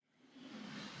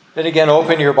Then again,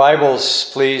 open your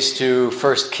Bibles, please, to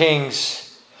 1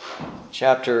 Kings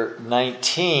chapter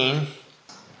 19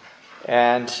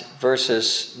 and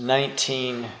verses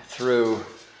 19 through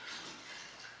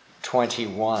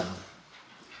 21.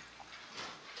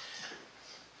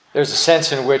 There's a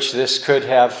sense in which this could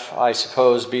have, I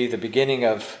suppose, be the beginning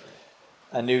of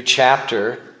a new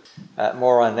chapter.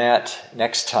 More on that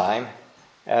next time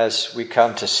as we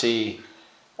come to see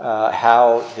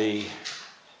how the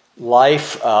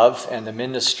life of and the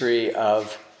ministry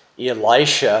of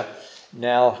Elisha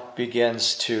now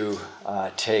begins to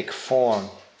take form.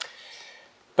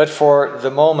 But for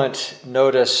the moment,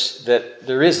 notice that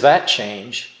there is that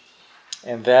change,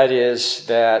 and that is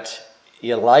that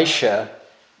Elisha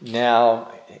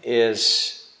now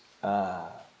is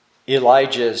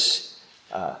Elijah's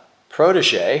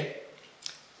protege,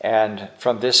 and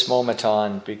from this moment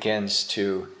on begins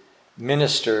to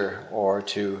minister or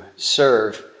to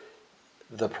serve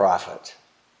the prophet.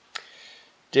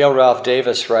 Dale Ralph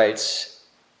Davis writes,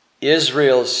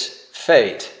 Israel's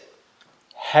fate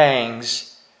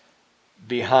hangs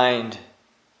behind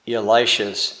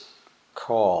Elisha's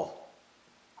call.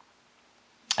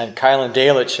 And Kyle and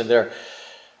Dalich in their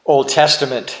Old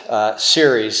Testament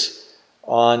series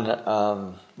on,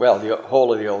 the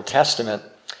whole of the Old Testament,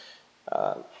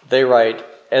 they write,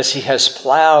 as he has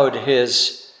plowed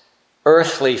his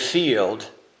earthly field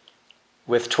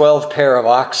with 12 pair of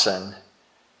oxen,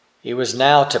 he was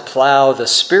now to plow the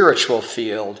spiritual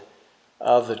field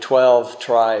of the 12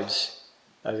 tribes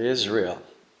of Israel.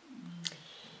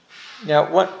 Now,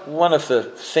 one of the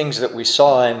things that we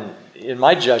saw, and in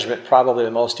my judgment, probably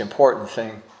the most important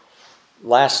thing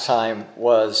last time,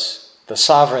 was the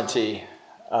sovereignty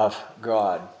of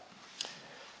God.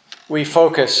 We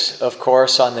focus, of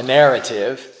course, on the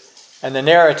narrative, and the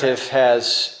narrative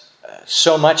has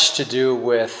so much to do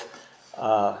with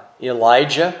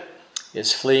Elijah,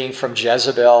 his fleeing from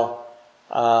Jezebel,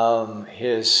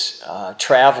 his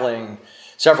traveling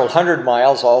several hundred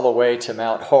miles all the way to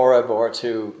Mount Horeb or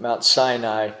to Mount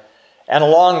Sinai, and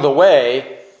along the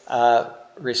way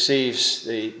receives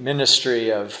the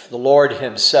ministry of the Lord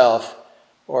himself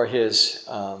or his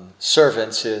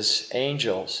servants, his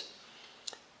angels.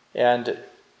 And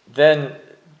then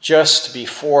just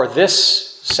before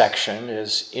this section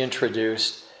is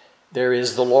introduced, there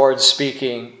is the Lord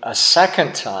speaking a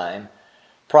second time,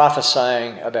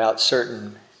 prophesying about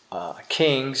certain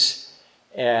kings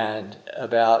and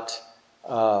about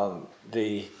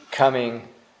the coming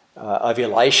of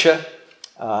Elisha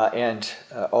and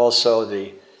also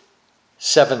the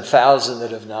 7,000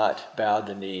 that have not bowed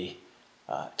the knee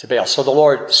to Baal. So the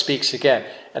Lord speaks again.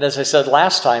 And as I said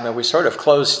last time, and we sort of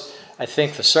closed, I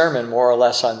think, the sermon more or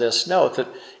less on this note, that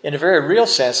in a very real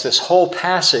sense, this whole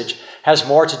passage has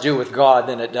more to do with God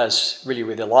than it does really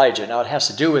with Elijah. Now, it has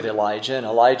to do with Elijah, and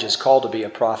Elijah is called to be a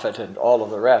prophet and all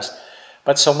of the rest.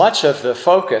 But so much of the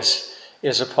focus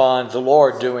is upon the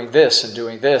Lord doing this and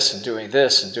doing this and doing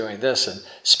this and doing this and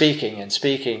speaking and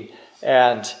speaking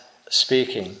and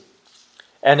speaking.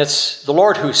 And it's the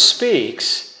Lord who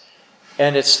speaks,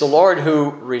 and it's the Lord who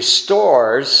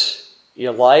restores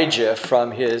Elijah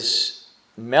from his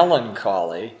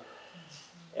melancholy.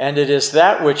 And it is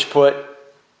that which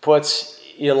puts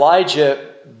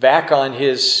Elijah back on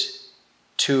his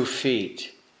 2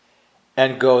 feet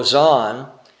and goes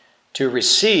on to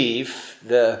receive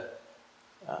the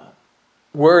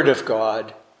word of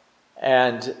God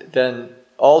and then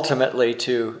ultimately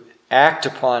to act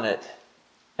upon it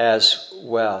as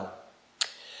well.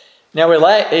 Now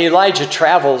Elijah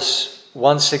travels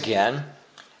once again,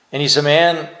 and he's a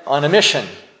man on a mission.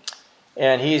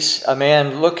 And he's a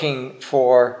man looking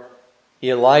for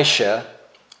Elisha,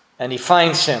 and he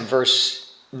finds him,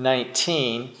 verse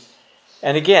 19.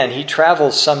 And again, he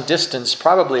travels some distance,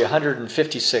 probably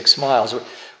 156 miles.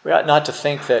 We ought not to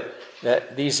think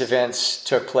that these events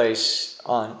took place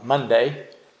on Monday,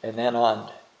 and then on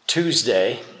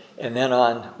Tuesday, and then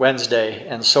on Wednesday,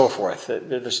 and so forth.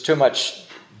 There's too much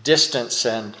distance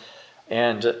and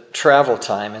travel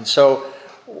time. And so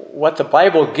what the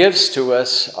Bible gives to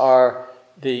us are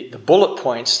the bullet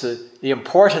points, the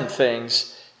important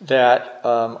things that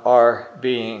are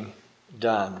being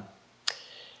done.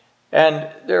 And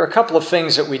there are a couple of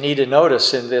things that we need to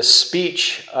notice in this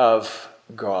speech of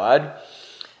God.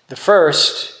 The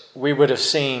first we would have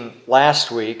seen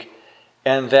last week,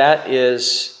 and that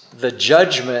is the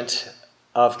judgment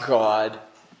of God.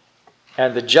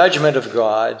 And the judgment of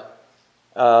God,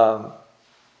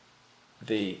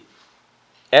 the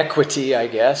equity, I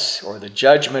guess, or the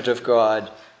judgment of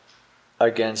God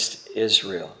against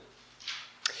Israel.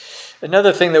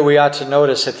 Another thing that we ought to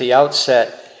notice at the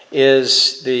outset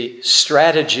is the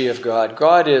strategy of God.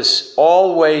 God is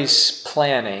always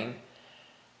planning,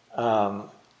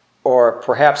 or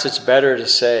perhaps it's better to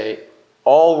say,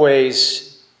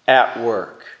 always at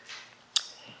work.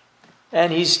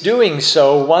 And he's doing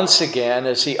so once again,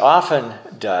 as he often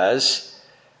does,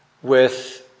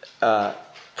 with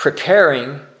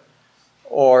preparing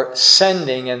or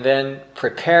sending and then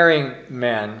preparing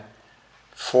men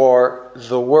for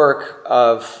the work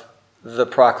of the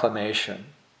proclamation.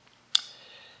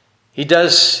 He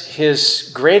does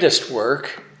his greatest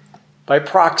work by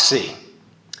proxy,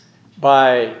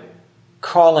 by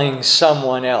calling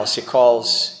someone else. He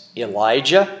calls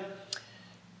Elijah,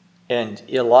 and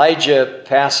Elijah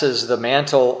passes the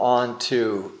mantle on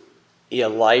to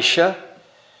Elisha.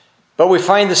 But we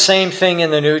find the same thing in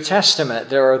the New Testament.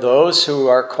 There are those who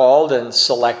are called and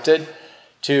selected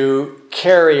to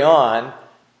carry on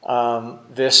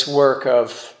this work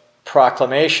of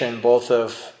proclamation, both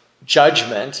of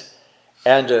judgment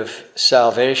and of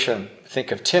salvation.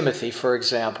 Think of Timothy, for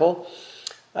example,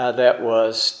 that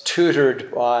was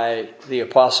tutored by the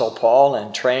Apostle Paul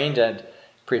and trained and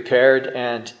prepared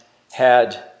and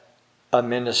had a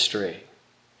ministry.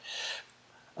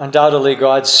 Undoubtedly,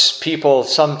 God's people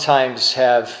sometimes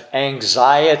have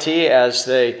anxiety as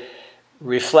they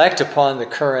reflect upon the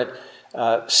current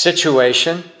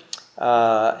situation,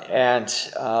 and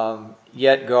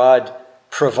yet God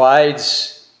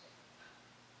provides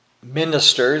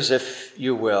ministers, if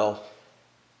you will,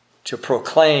 to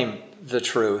proclaim the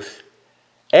truth,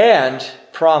 and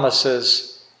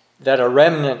promises that a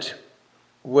remnant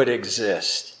would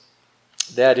exist.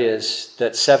 That is,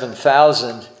 that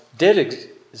 7,000 did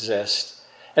exist.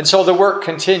 And so the work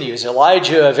continues.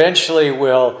 Elijah eventually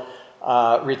will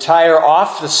retire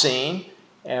off the scene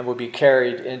and will be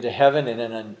carried into heaven in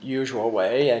an unusual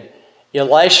way. And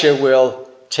Elisha will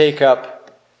take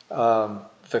up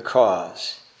the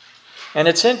cause. And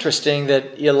it's interesting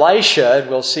that Elisha, and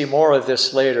we'll see more of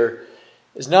this later,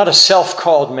 is not a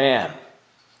self-called man.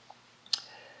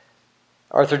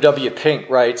 Arthur W. Pink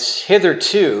writes,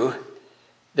 "Hitherto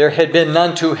there had been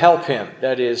none to help him,"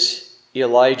 that is,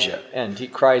 Elijah. And he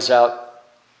cries out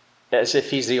as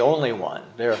if he's the only one.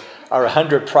 There are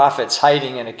 100 prophets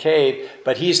hiding in a cave,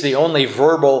 but he's the only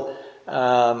vocal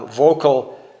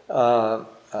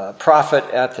prophet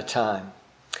at the time.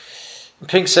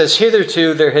 Pink says,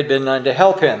 "Hitherto there had been none to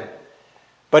help him.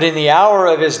 But in the hour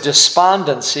of his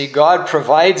despondency, God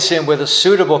provides him with a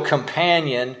suitable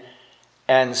companion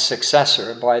and successor."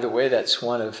 And by the way, that's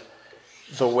one of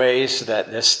the ways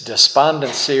that this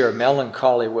despondency or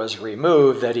melancholy was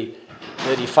removed, that he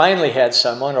finally had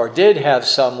someone, or did have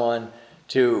someone,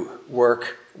 to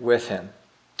work with him.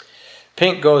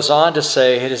 Pink goes on to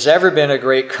say, "It has ever been a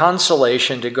great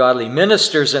consolation to godly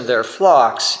ministers and their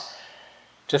flocks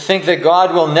to think that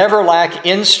God will never lack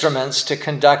instruments to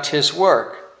conduct his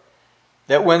work,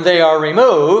 that when they are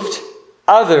removed,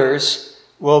 others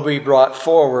will be brought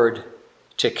forward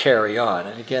to carry on."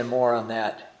 And again, more on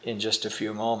that in just a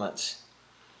few moments.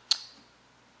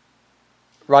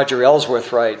 Roger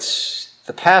Ellsworth writes,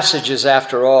 "The passage is,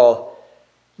 after all,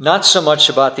 not so much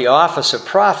about the office of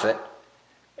prophet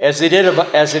as it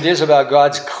is about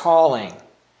God's calling.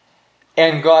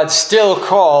 And God still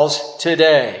calls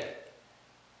today.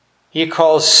 He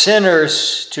calls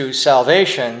sinners to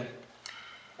salvation,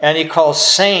 and he calls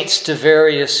saints to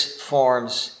various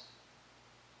forms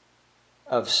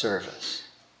of service."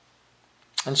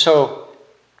 And so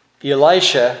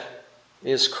Elisha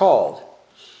is called,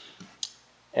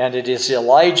 and it is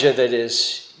Elijah that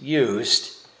is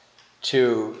used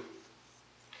to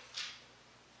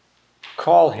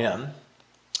call him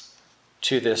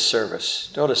to this service.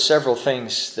 Notice several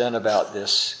things then about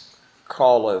this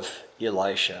call of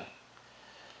Elisha.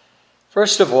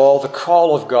 First of all, the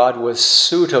call of God was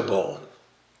suitable.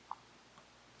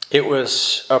 It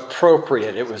was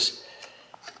appropriate.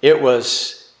 It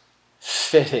was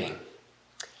fitting.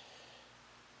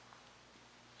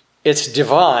 It's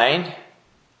divine,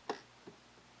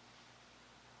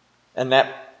 and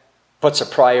that puts a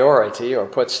priority, or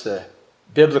puts the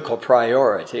biblical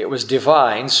priority. It was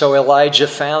divine, so Elijah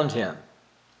found him.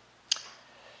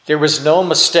 There was no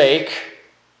mistake.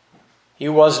 He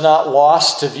was not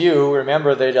lost to view.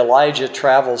 Remember that Elijah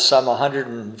traveled some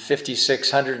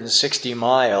 156, 160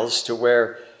 miles to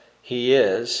where he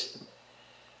is.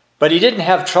 But he didn't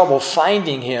have trouble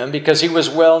finding him because he was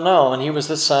well known. He was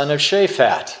the son of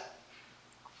Shaphat.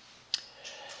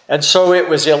 And so it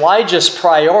was Elijah's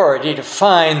priority to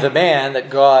find the man that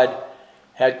God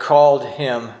had called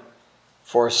him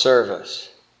for service.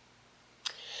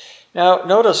 Now,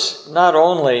 notice not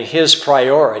only his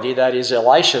priority, that is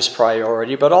Elisha's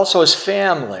priority, but also his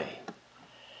family.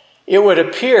 It would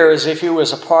appear as if he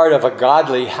was a part of a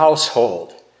godly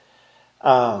household.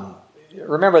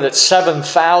 Remember that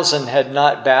 7,000 had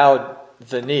not bowed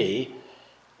the knee,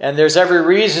 and there's every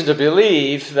reason to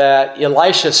believe that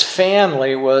Elisha's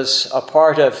family was a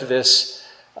part of this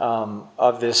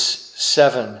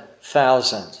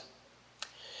 7,000.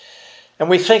 And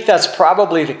we think that's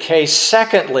probably the case,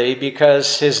 secondly,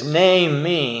 because his name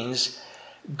means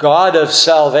God of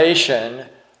salvation,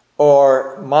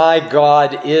 or my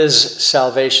God is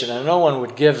salvation. And no one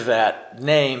would give that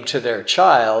name to their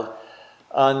child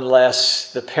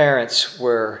unless the parents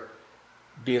were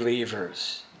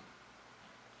believers.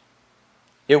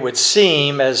 It would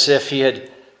seem as if he had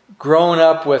grown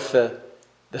up with the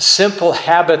simple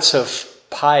habits of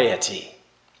piety.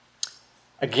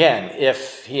 Again,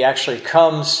 if he actually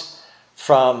comes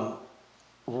from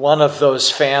one of those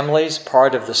families,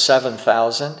 part of the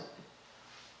 7,000,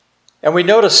 and we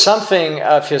notice something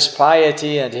of his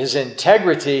piety and his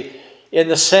integrity in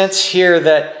the sense here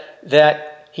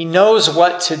that he knows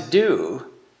what to do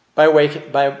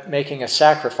by making a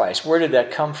sacrifice. Where did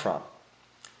that come from?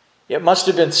 It must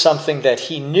have been something that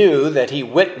he knew, that he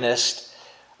witnessed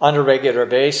on a regular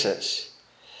basis.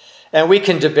 And we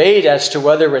can debate as to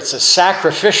whether it's a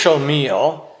sacrificial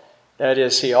meal, that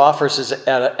is, he offers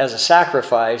as a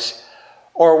sacrifice,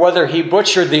 or whether he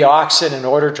butchered the oxen in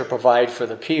order to provide for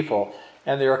the people.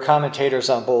 And there are commentators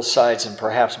on both sides, and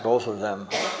perhaps both of them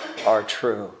are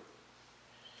true.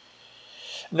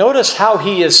 Notice how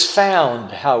he is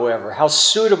found, however, how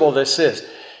suitable this is.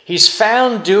 He's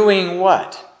found doing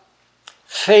what?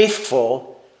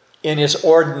 Faithful in his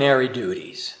ordinary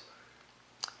duties.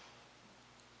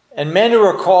 And men who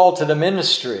are called to the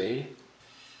ministry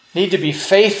need to be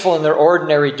faithful in their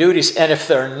ordinary duties. And if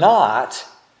they're not,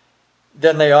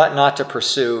 then they ought not to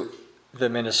pursue the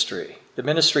ministry. The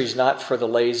ministry is not for the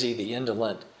lazy, the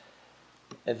indolent,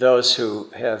 and those who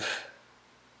have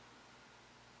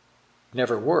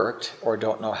never worked or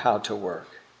don't know how to work.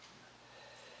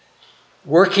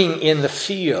 Working in the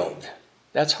field,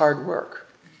 that's hard work.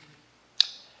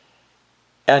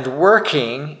 And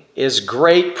working is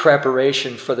great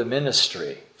preparation for the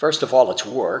ministry. First of all, it's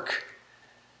work.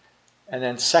 And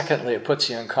then secondly, it puts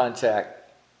you in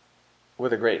contact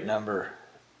with a great number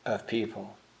of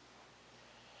people.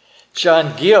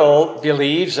 John Gill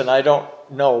believes, and I don't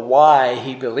know why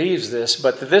he believes this,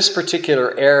 but this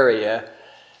particular area,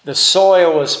 the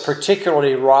soil was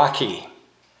particularly rocky.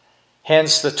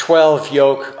 Hence the 12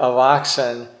 yoke of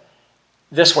oxen.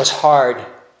 This was hard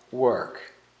work.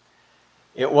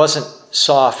 It wasn't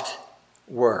soft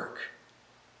work.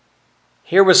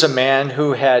 Here was a man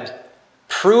who had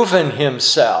proven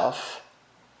himself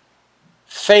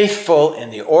faithful in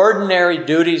the ordinary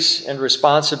duties and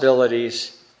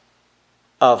responsibilities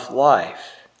of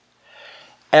life,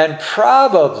 and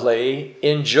probably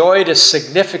enjoyed a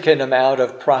significant amount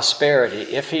of prosperity.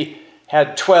 If he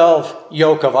had 12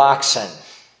 yoke of oxen,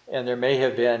 and there may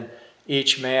have been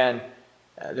each man,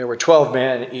 there were 12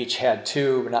 men, each had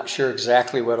 2. We're not sure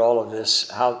exactly what all of this,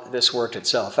 how this worked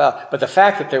itself out. But the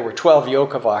fact that there were 12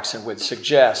 yoke of oxen would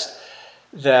suggest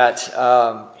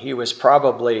that he was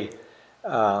probably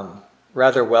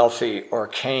rather wealthy or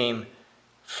came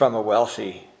from a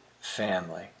wealthy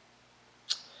family.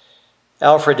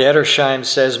 Alfred Edersheim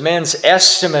says, men's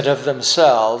estimate of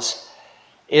themselves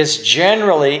is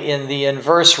generally in the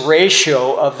inverse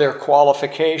ratio of their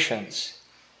qualifications.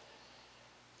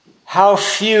 How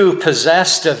few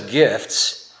possessed of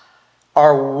gifts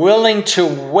are willing to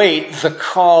wait the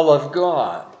call of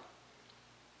God.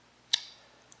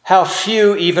 How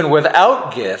few, even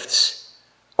without gifts,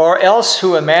 or else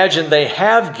who imagine they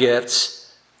have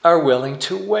gifts, are willing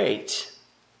to wait.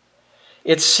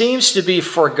 It seems to be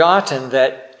forgotten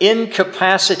that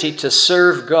incapacity to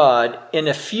serve God in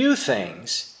a few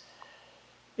things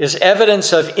is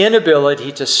evidence of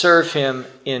inability to serve Him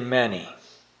in many.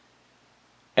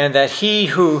 And that he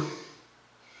who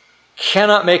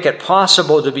cannot make it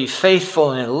possible to be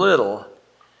faithful in little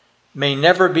may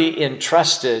never be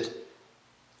entrusted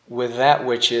with that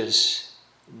which is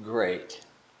great.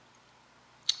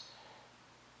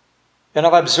 And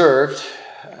I've observed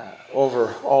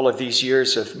over all of these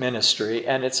years of ministry,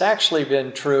 and it's actually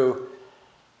been true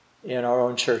in our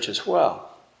own church as well,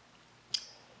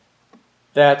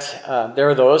 that there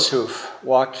are those who've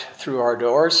walked through our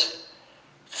doors,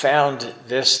 found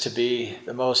this to be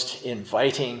the most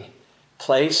inviting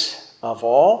place of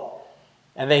all,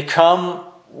 and they come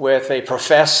with a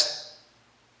professed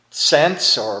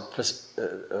sense or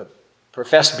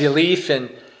professed belief in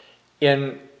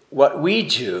what we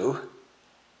do,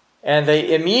 and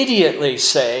they immediately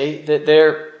say that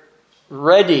they're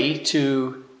ready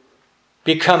to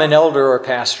become an elder or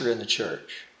pastor in the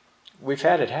church. We've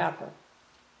had it happen.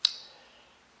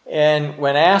 And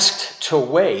when asked to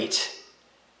wait,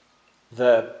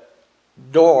 the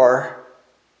door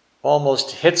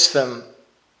almost hits them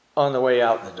on the way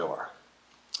out the door.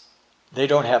 They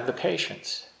don't have the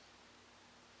patience.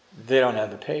 They don't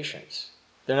have the patience.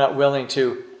 They're not willing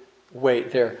to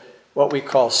wait. They're what we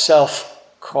call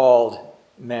self-called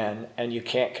men, and you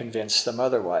can't convince them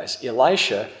otherwise.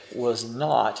 Elisha was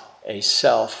not a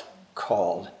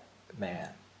self-called man.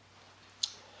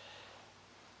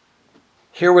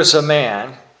 Here was a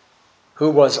man who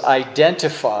was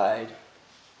identified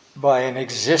by an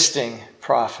existing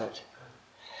prophet.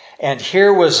 And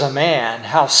here was a man,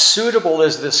 how suitable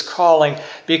is this calling,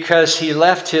 because he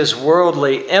left his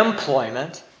worldly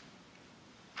employment,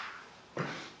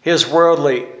 his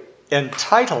worldly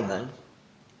entitlement,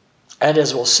 and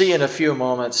as we'll see in a few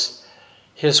moments,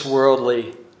 his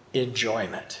worldly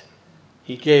enjoyment.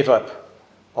 He gave up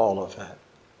all of that.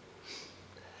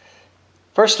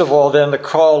 First of all, then, the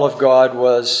call of God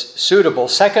was suitable.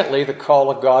 Secondly, the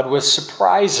call of God was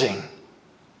surprising.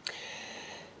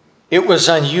 It was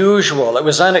unusual. It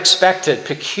was unexpected,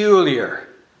 peculiar,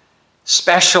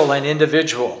 special, and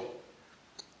individual.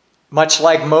 Much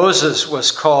like Moses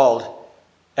was called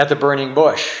at the burning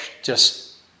bush,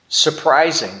 just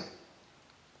surprising.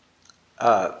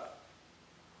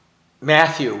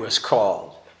 Matthew was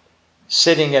called,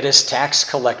 sitting at his tax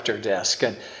collector desk,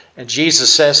 and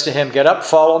Jesus says to him, "Get up,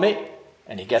 follow me."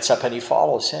 And he gets up and he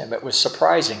follows him. It was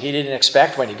surprising. He didn't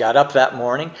expect when he got up that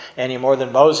morning, any more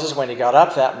than Moses when he got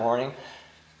up that morning,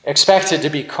 expected to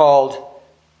be called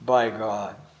by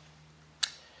God.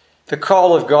 The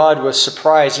call of God was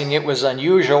surprising. It was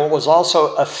unusual. It was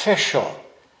also official.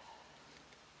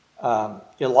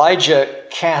 Elijah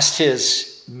cast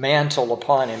his mantle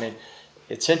upon him. And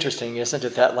it's interesting, isn't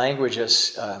it, that language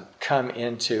has come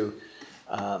into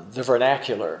the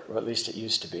vernacular, or at least it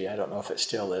used to be. I don't know if it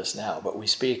still is now, but we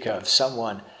speak of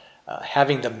someone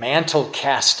having the mantle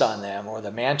cast on them, or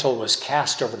the mantle was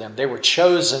cast over them. They were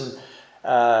chosen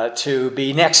to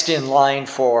be next in line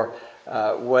for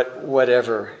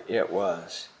whatever it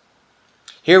was.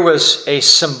 Here was a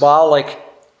symbolic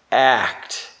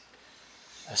act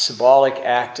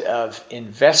of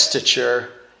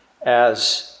investiture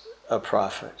as a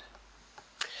prophet.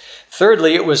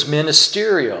 Thirdly, it was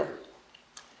ministerial.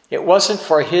 It wasn't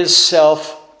for his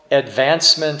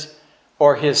self-advancement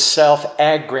or his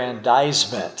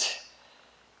self-aggrandizement.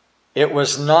 It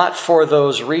was not for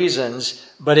those reasons,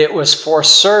 but it was for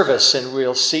service, and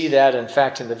we'll see that, in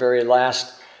fact, in the very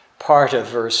last part of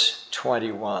verse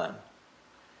 21.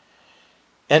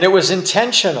 And it was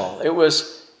intentional. It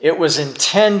was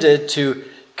intended to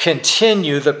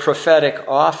continue the prophetic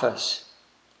office.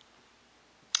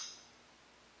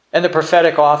 And the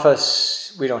prophetic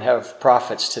office, we don't have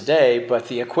prophets today, but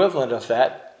the equivalent of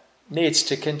that needs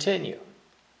to continue.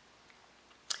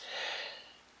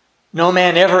 No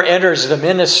man ever enters the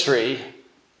ministry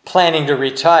planning to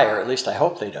retire, at least I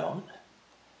hope they don't.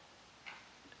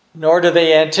 Nor do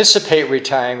they anticipate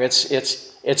retiring.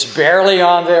 It's barely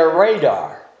on their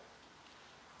radar.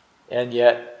 And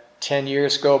yet 10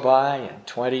 years go by, and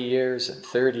 20 years, and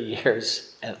 30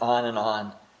 years, and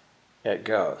on it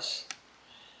goes.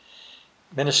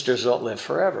 Ministers don't live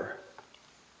forever.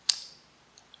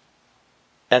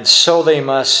 And so they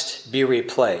must be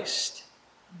replaced.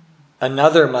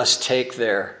 Another must take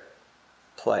their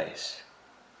place.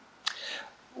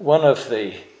 One of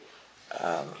the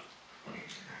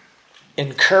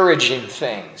encouraging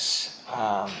things,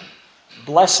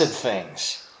 blessed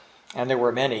things, and there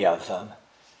were many of them,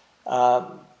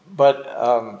 but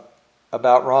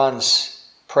about Ron's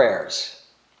prayers.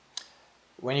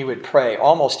 When he would pray,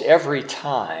 almost every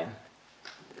time,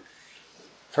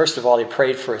 first of all, he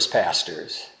prayed for his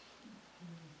pastors.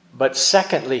 But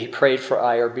secondly, he prayed for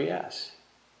IRBS.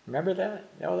 Remember that?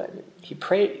 He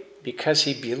prayed because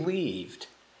he believed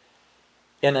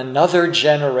in another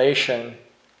generation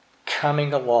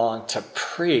coming along to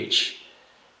preach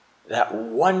that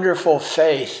wonderful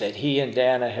faith that he and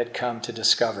Dana had come to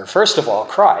discover. First of all,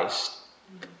 Christ,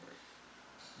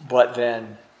 but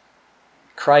then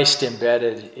Christ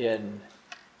embedded in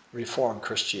Reformed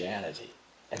Christianity.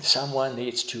 And someone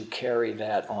needs to carry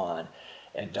that on.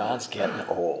 And Don's getting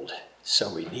old,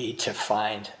 so we need to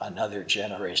find another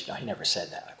generation. Now, he never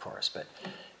said that, of course, but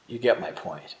you get my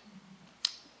point.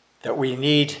 That we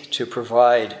need to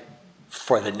provide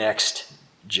for the next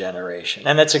generation.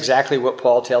 And that's exactly what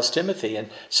Paul tells Timothy in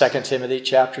 2 Timothy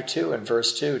chapter 2 and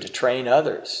verse 2, to train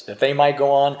others, that they might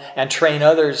go on and train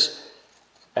others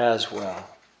as well.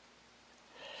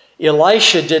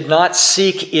 Elisha did not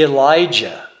seek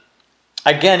Elijah.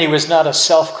 Again, he was not a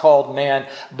self-called man,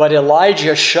 but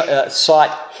Elijah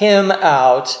sought him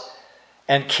out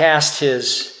and cast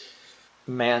his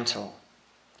mantle.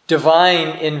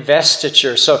 Divine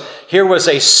investiture. So here was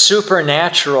a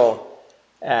supernatural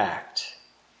act.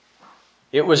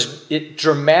 It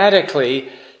dramatically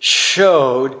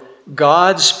showed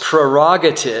God's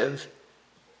prerogative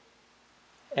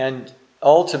and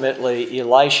ultimately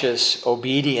Elisha's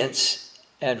obedience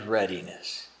and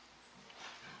readiness.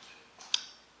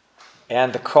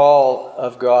 And the call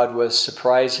of God was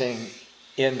surprising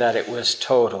in that it was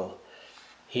total.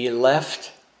 He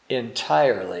left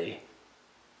entirely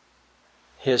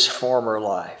his former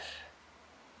life.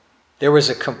 There was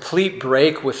a complete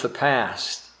break with the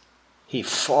past. He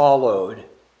followed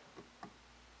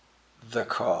the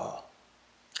call.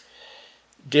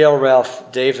 Dale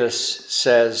Ralph Davis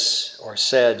said,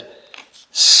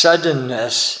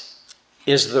 suddenness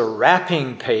is the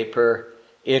wrapping paper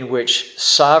in which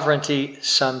sovereignty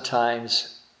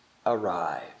sometimes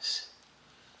arrives.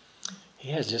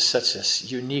 He has just such a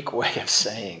unique way of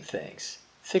saying things.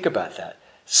 Think about that.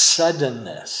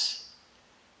 Suddenness.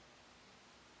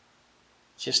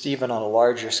 Just even on a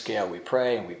larger scale, we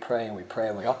pray and we pray and we pray,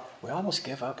 and we almost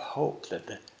give up hope that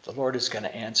the Lord is going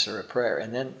to answer a prayer.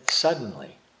 And then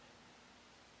suddenly,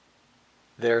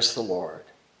 there's the Lord.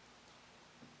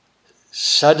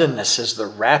 Suddenness is the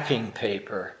wrapping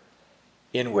paper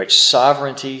in which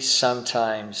sovereignty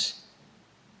sometimes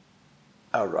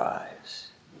arrives.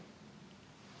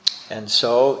 And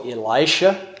so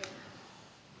Elisha,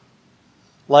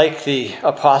 like the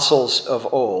apostles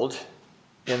of old,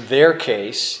 in their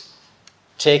case,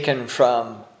 taken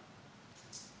from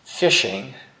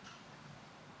fishing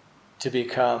to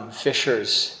become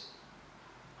fishers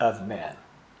of men.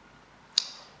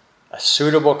 A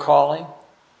suitable calling,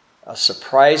 a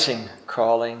surprising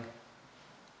calling,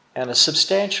 and a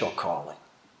substantial calling,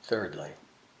 thirdly.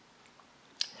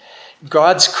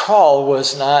 God's call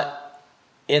was not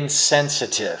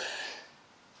insensitive.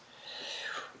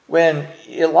 When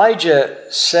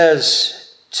Elijah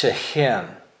says to him,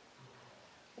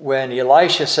 when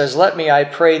Elisha says, let me, I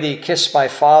pray thee, kiss my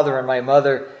father and my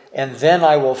mother, and then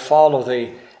I will follow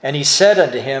thee. And he said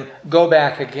unto him, go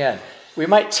back again. We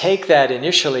might take that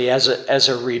initially as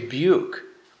a rebuke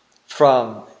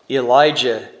from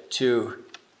Elijah to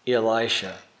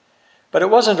Elisha. But it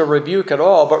wasn't a rebuke at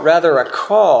all, but rather a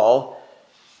call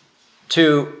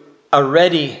to a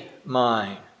ready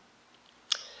mind.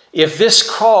 If this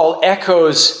call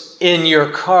echoes in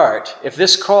your heart, if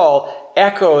this call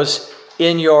echoes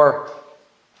in your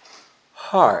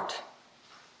heart,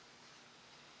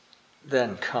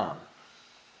 then come.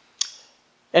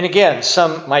 And again,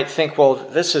 some might think, well,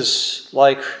 this is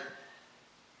like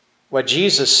what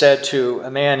Jesus said to a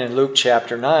man in Luke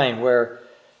chapter 9, where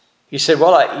he said,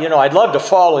 well, I'd love to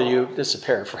follow you. This is a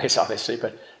paraphrase, obviously,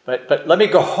 but let me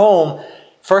go home,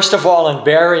 first of all, and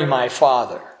bury my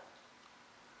father.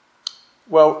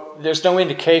 Well, there's no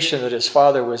indication that his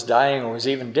father was dying or was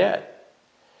even dead.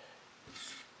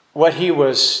 What he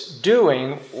was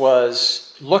doing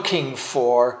was looking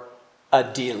for a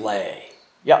delay.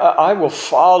 Yeah, I will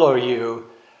follow you,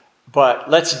 but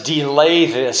let's delay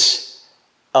this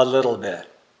a little bit.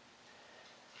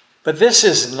 But this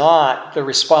is not the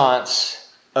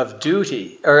response of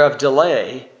duty or of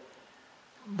delay,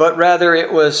 but rather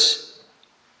it was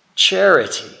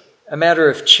charity, a matter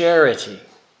of charity.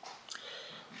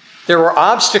 There were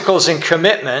obstacles in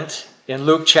commitment in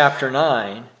Luke chapter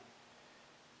 9,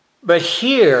 but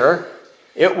here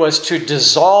it was to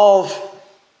dissolve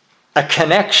a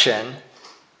connection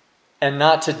and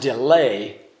not to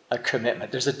delay a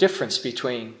commitment. There's a difference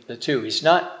between the two. He's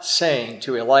not saying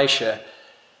to Elisha,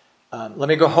 let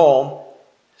me go home,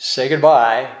 say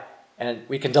goodbye, and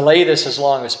we can delay this as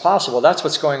long as possible. That's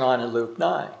what's going on in Luke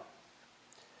 9.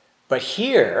 But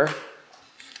here,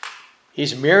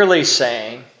 he's merely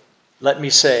saying, let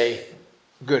me say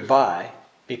goodbye,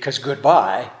 because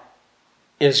goodbye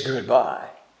is goodbye.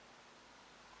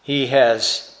 He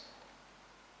has,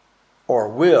 or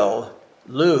will,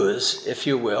 lose, if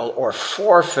you will, or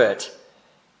forfeit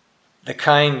the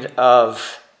kind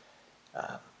of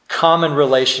common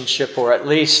relationship, or at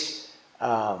least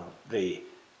the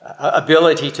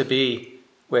ability to be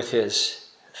with his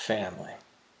family.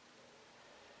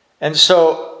 And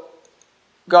so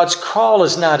God's call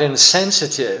is not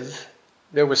insensitive.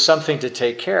 There was something to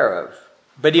take care of,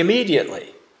 but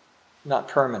immediately, not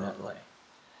permanently.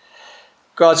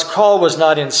 God's call was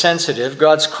not insensitive.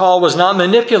 God's call was not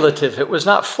manipulative. It was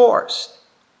not forced.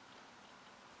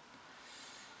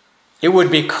 It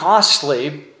would be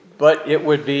costly, but it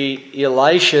would be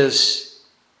Elisha's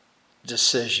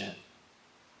decision.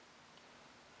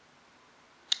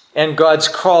 And God's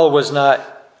call was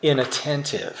not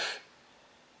inattentive,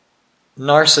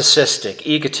 narcissistic,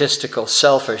 egotistical,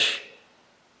 selfish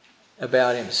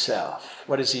about himself.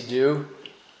 What does he do?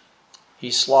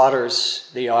 He slaughters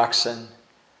the oxen,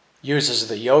 uses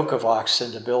the yoke of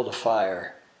oxen to build a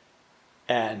fire,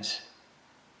 and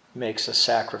makes a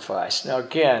sacrifice. Now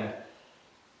again,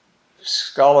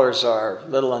 scholars are a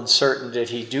little uncertain. Did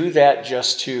he do that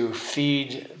just to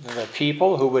feed the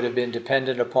people who would have been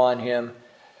dependent upon him?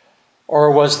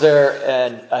 Or was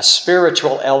there a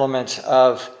spiritual element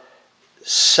of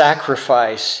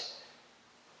sacrifice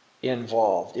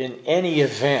involved? In any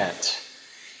event,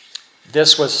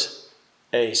 this was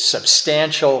a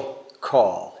substantial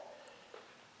call.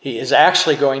 He is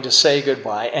actually going to say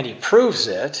goodbye, and he proves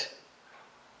it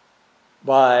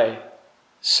by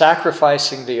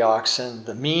sacrificing the oxen,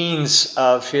 the means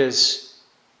of his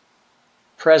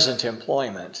present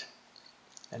employment,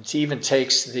 and he even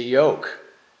takes the yoke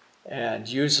and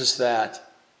uses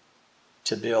that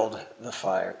to build the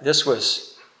fire. This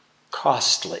was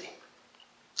costly.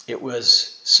 It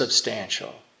was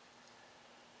substantial.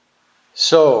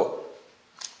 So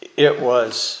it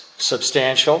was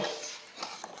substantial.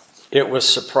 It was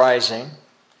surprising.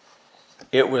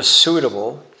 It was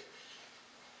suitable.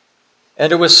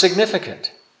 And it was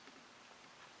significant.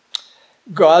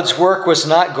 God's work was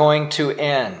not going to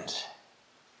end.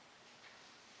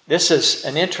 This is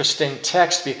an interesting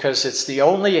text because it's the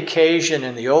only occasion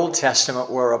in the Old Testament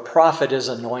where a prophet is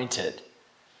anointed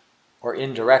or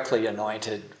indirectly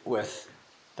anointed with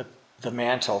the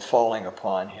mantle falling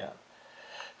upon him.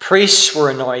 Priests were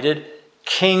anointed.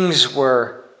 Kings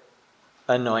were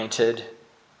anointed.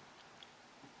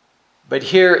 But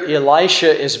here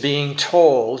Elisha is being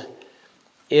told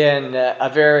in a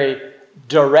very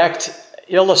direct,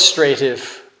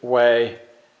 illustrative way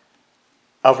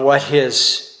of what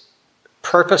his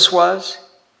purpose was,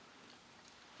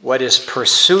 what his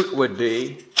pursuit would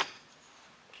be,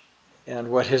 and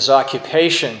what his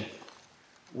occupation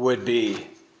would be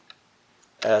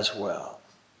as well.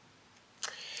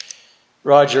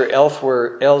 Roger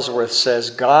Ellsworth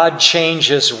says, God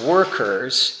changes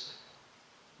workers,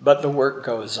 but the work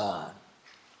goes on.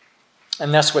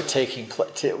 And that's what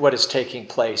is taking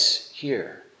place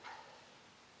here.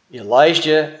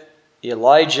 Elijah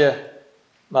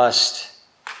must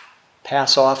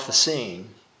pass off the scene,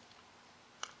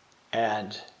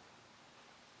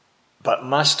 but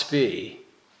must be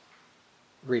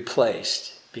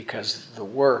replaced because the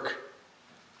work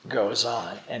goes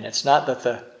on. And it's not that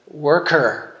the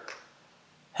worker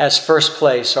has first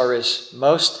place or is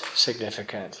most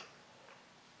significant.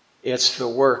 It's the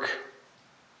work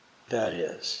that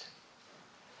is.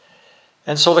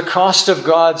 And so the cost of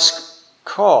God's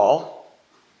call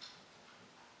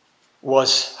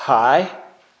was high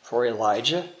for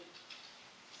Elijah,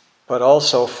 but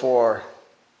also for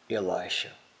Elisha.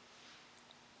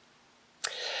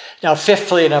 Now,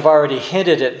 fifthly, and I've already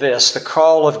hinted at this, the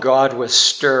call of God was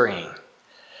stirring.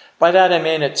 By that I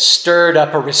mean it stirred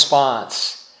up a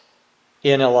response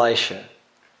in Elisha.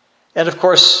 And of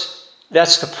course,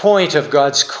 that's the point of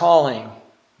God's calling,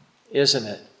 isn't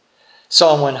it?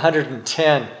 Psalm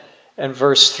 110 and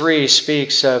verse 3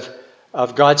 speaks of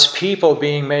God's people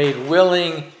being made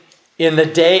willing in the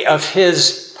day of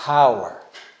his power.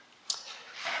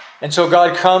 And so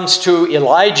God comes to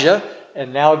Elijah,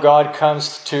 and now God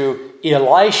comes to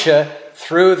Elisha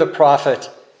through the prophet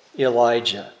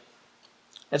Elijah.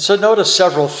 And so notice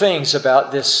several things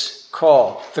about this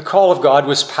call. The call of God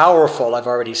was powerful, I've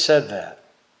already said that.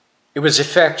 It was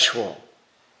effectual.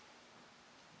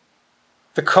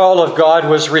 The call of God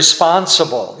was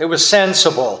responsible. It was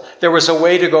sensible. There was a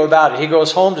way to go about it. He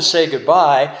goes home to say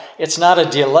goodbye. It's not a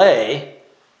delay,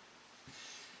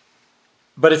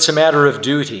 but it's a matter of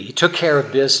duty. He took care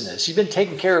of business. He'd been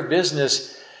taking care of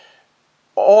business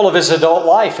all of his adult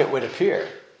life, it would appear.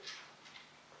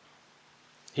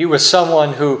 He was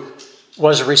someone who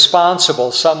was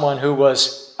responsible, someone who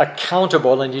was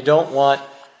accountable, and you don't want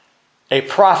a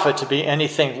prophet to be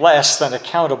anything less than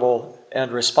accountable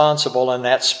and responsible, and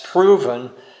that's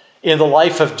proven in the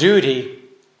life of duty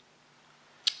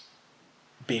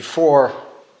before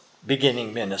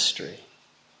beginning ministry.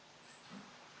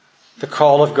 The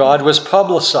call of God was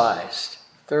publicized.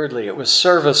 Thirdly, it was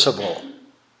serviceable.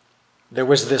 There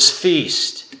was this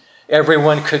feast.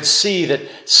 Everyone could see that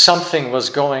something was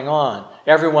going on.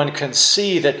 Everyone could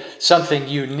see that something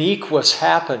unique was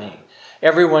happening.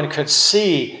 Everyone could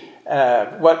see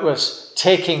what was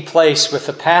taking place with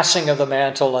the passing of the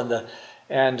mantle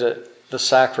and the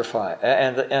sacrifice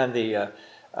and the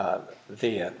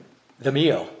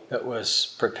meal that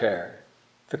was prepared.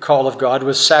 The call of God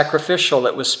was sacrificial.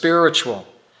 It was spiritual,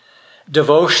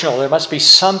 devotional. There must be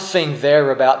something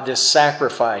there about this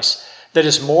sacrifice that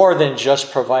is more than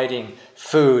just providing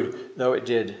food, though it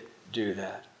did do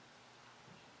that.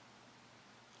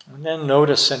 And then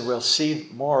notice, and we'll see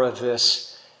more of this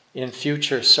in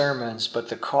future sermons, but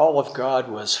the call of God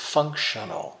was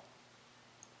functional.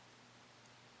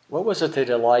 What was it that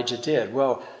Elijah did?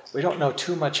 Well, we don't know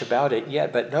too much about it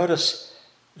yet, but notice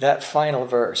that final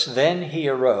verse. Then he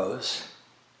arose,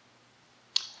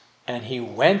 and he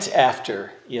went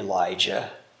after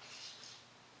Elijah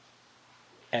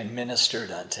and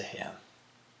ministered unto him.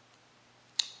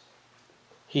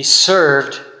 He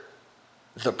served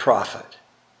the prophet.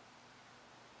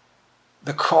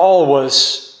 The call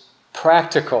was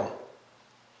practical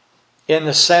in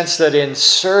the sense that in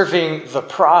serving the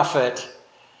prophet,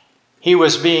 he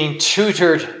was being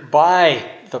tutored by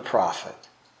the prophet.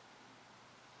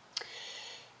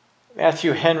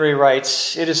 Matthew Henry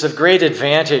writes, "It is of great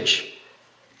advantage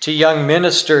to young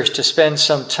ministers to spend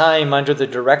some time under the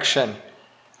direction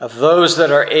of those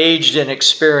that are aged and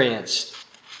experienced,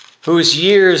 whose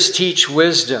years teach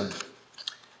wisdom,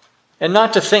 and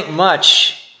not to think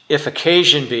much, if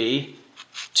occasion be,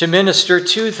 to minister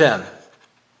to them.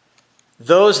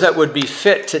 Those that would be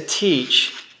fit to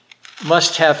teach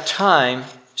must have time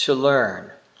to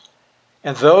learn,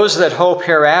 and those that hope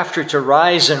hereafter to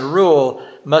rise and rule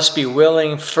must be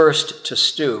willing first to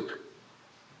stoop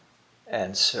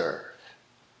and serve."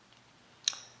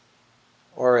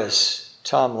 Or as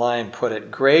Tom Lyne put it,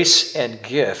 grace and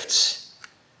gifts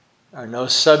are no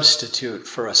substitute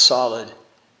for a solid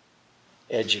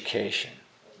education.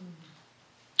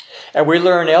 And we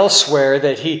learn elsewhere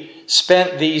that he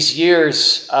spent these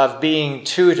years of being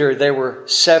tutored. They were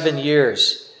 7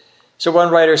 years. So one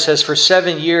writer says, for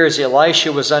 7 years,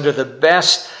 Elisha was under the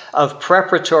best of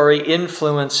preparatory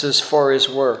influences for his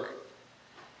work.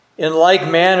 In like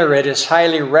manner, it is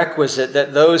highly requisite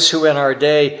that those who in our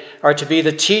day are to be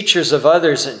the teachers of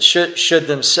others and should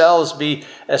themselves be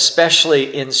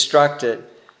especially instructed.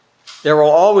 There will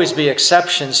always be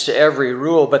exceptions to every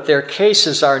rule, but their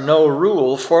cases are no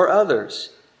rule for others.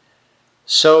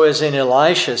 So as in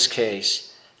Elisha's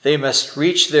case, they must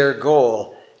reach their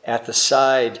goal at the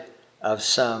side of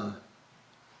some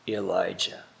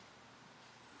Elijah.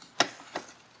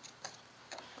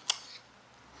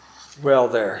 Well,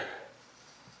 there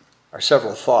are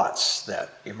several thoughts that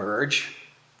emerge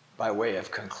by way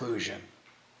of conclusion.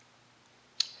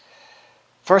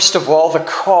 First of all, the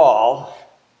call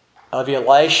of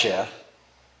Elisha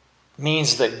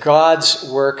means that God's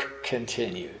work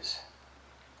continues.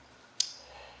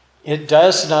 It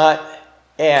does not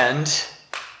end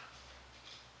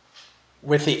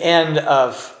with the end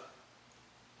of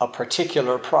a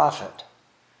particular prophet.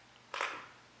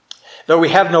 Though we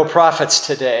have no prophets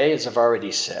today, as I've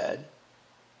already said,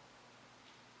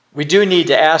 we do need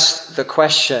to ask the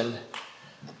question,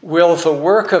 will the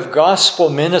work of gospel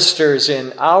ministers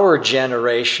in our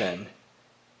generation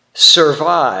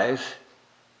survive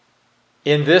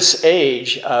in this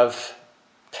age of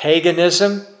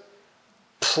paganism,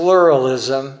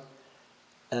 pluralism,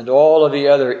 and all of the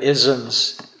other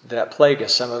isms that plague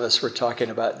us? Some of us were talking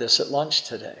about this at lunch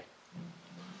today.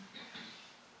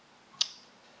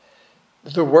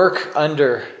 The work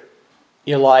under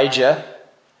Elijah,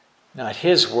 not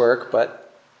his work,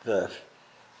 but the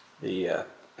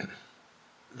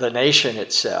nation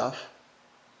itself,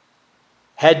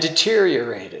 had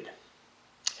deteriorated.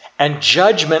 And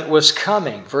judgment was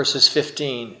coming, verses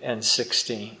 15 and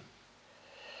 16.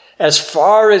 As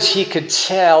far as he could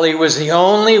tell, he was the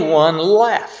only one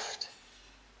left.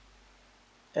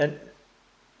 And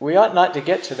we ought not to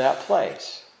get to that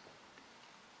place.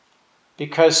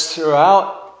 Because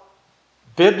throughout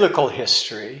biblical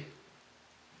history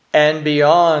and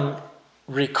beyond,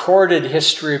 recorded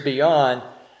history beyond,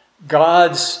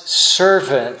 God's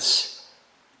servants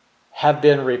have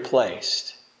been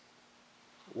replaced.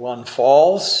 One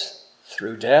falls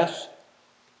through death,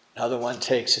 another one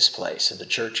takes his place, and the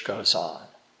church goes on.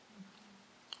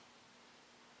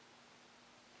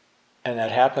 And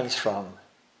that happens from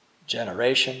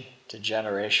generation to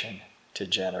generation to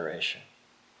generation.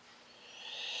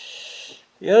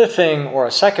 The other thing, or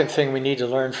a second thing we need to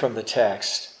learn from the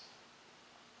text,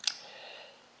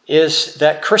 is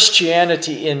that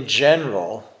Christianity in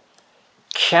general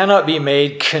cannot be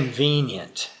made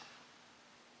convenient,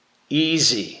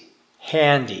 easy,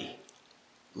 handy,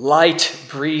 light,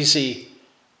 breezy,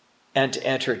 and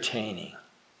entertaining,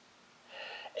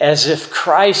 as if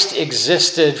Christ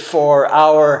existed for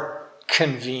our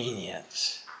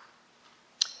convenience.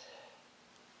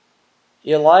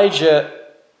 Elijah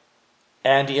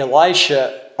and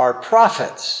Elisha are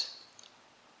prophets,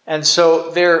 and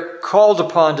so they're called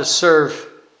upon to serve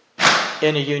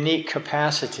in a unique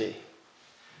capacity.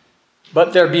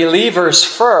 But they're believers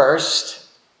first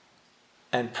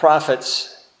and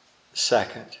prophets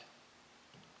second.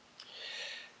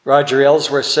 Roger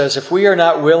Ellsworth says, if we are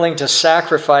not willing to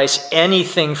sacrifice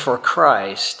anything for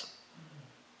Christ,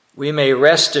 we may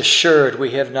rest assured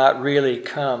we have not really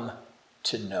come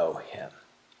to know him.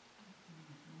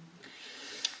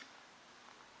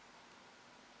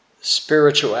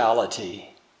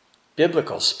 Spirituality,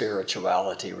 biblical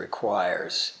spirituality,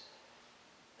 requires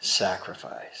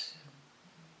sacrifice.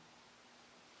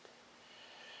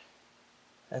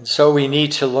 And so we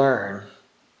need to learn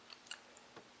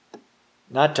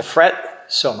not to fret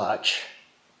so much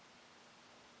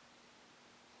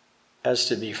as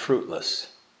to be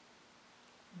fruitless.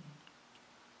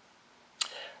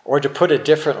 Or to put it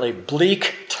differently,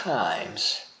 bleak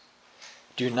times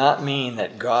do not mean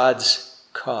that God's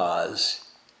cause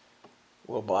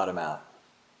will bottom out.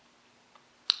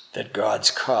 That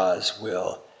God's cause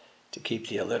will, to keep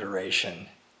the alliteration,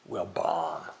 will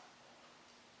bomb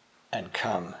and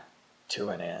come to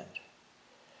an end.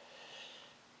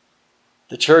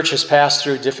 The church has passed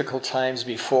through difficult times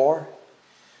before.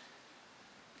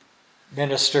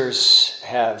 Ministers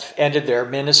have ended their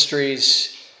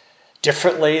ministries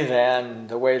differently than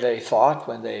the way they thought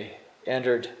when they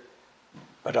entered,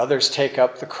 but others take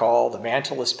up the call, the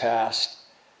mantle is passed,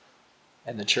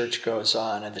 and the church goes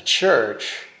on. And the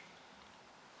church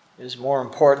is more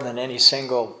important than any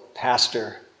single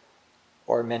pastor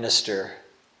or minister,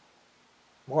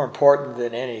 more important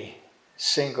than any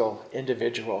single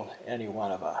individual, any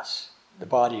one of us, the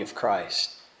body of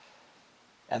Christ,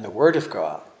 and the Word of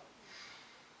God,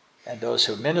 and those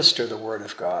who minister the Word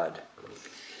of God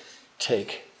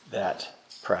take that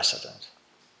precedent.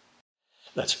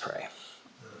 Let's pray.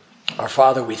 Our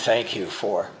Father, we thank you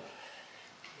for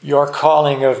your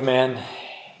calling of men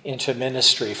into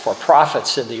ministry, for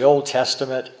prophets in the Old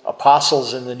Testament,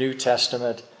 apostles in the New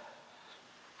Testament,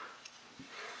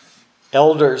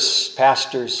 elders,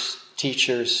 pastors,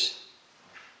 teachers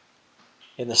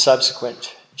in the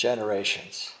subsequent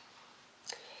generations.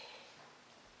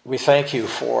 We thank you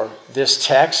for this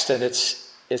text, and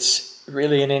it's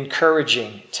really an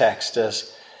encouraging text,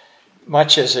 as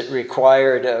much as it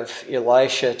required of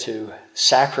Elisha to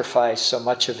sacrifice so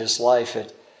much of his life.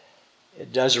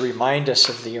 It does remind us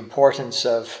of the importance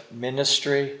of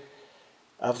ministry,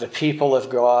 of the people of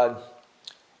God,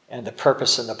 and the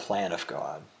purpose and the plan of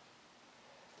God.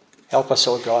 Help us,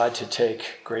 O God, to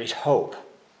take great hope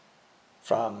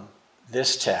from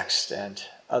this text and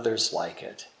others like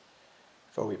it.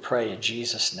 For we pray in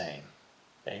Jesus' name,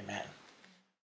 amen.